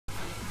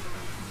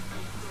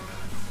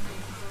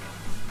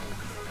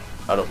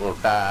I don't want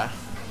to die.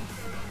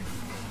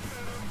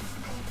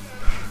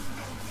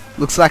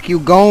 Looks like you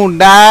gon'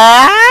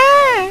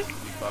 die.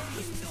 Fuck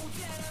it.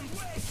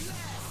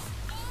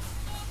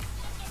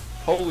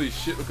 Holy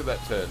shit, look at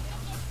that turn.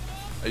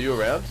 Are you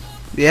around?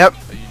 Yep.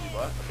 Are you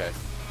nearby? Okay.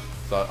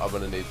 So I'm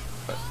gonna need,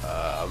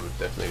 I'm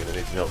definitely gonna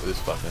need some help with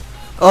this fucker.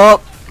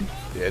 Oh,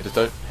 Yeah, just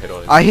don't head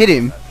on him. I hit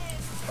him.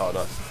 Oh,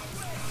 nice.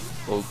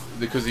 Well,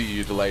 because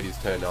you delayed his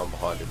turn, now I'm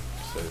behind him.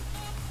 So,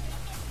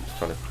 I'm just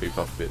trying to creep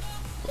up a bit.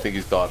 I think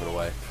he's diving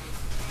away.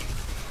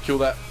 Kill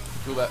that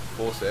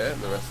force there,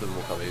 and the rest of them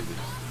will come easy.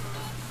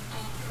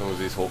 As long as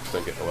these hawks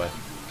don't get away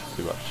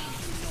too much.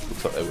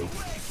 Looks like they will.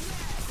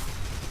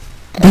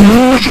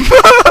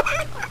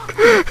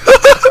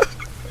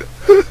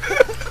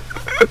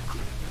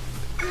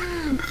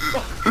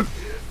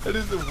 That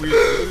is a win.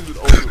 That is an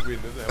ultimate win.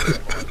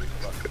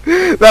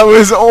 That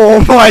was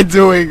all my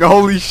doing.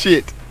 Holy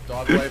shit.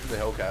 Dive away from the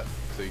Hellcat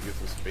so you get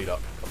some speed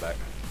up. Come back.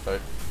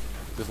 Don't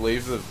just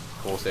leave the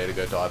Corsair to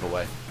go dive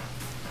away.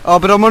 Oh,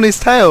 but I'm on his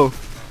tail.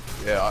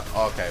 Yeah.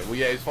 Okay. Well,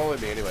 yeah. He's following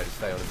me anyway. Just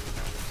stay on him.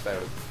 Stay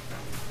on him.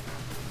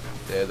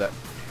 Yeah.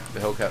 The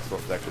Hellcat's not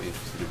exactly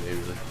interested in me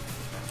really.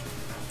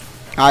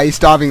 Ah, he's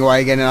diving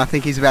away again, and I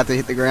think he's about to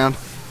hit the ground.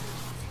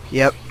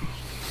 Yep.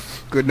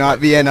 Good night,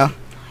 Vienna.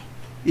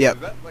 Yep.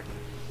 Is that like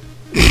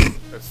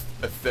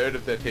a third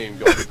of their team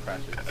got in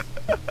crashes?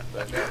 So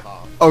now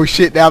half. Oh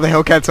shit! Now the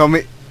Hellcat's on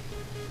me.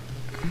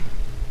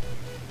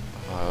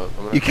 I'm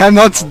You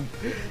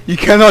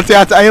cannot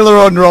out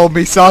aileron roll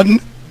me, son.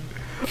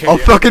 I'll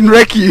fucking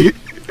wreck you.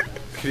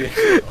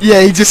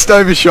 Yeah, he just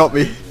overshot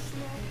me.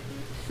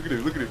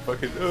 Look at him,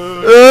 fucking.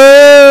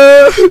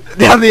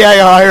 Now the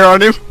AI are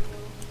on him.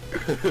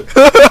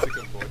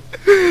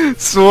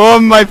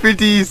 Swarm my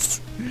pretties.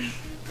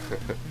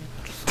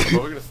 I'm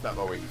probably gonna snap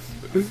my wings,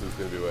 but this is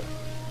gonna be wet.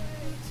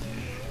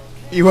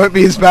 You won't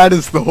be as bad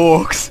as the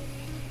Hawks.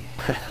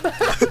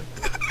 That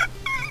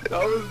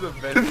was the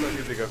best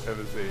fucking thing I've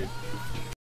ever seen.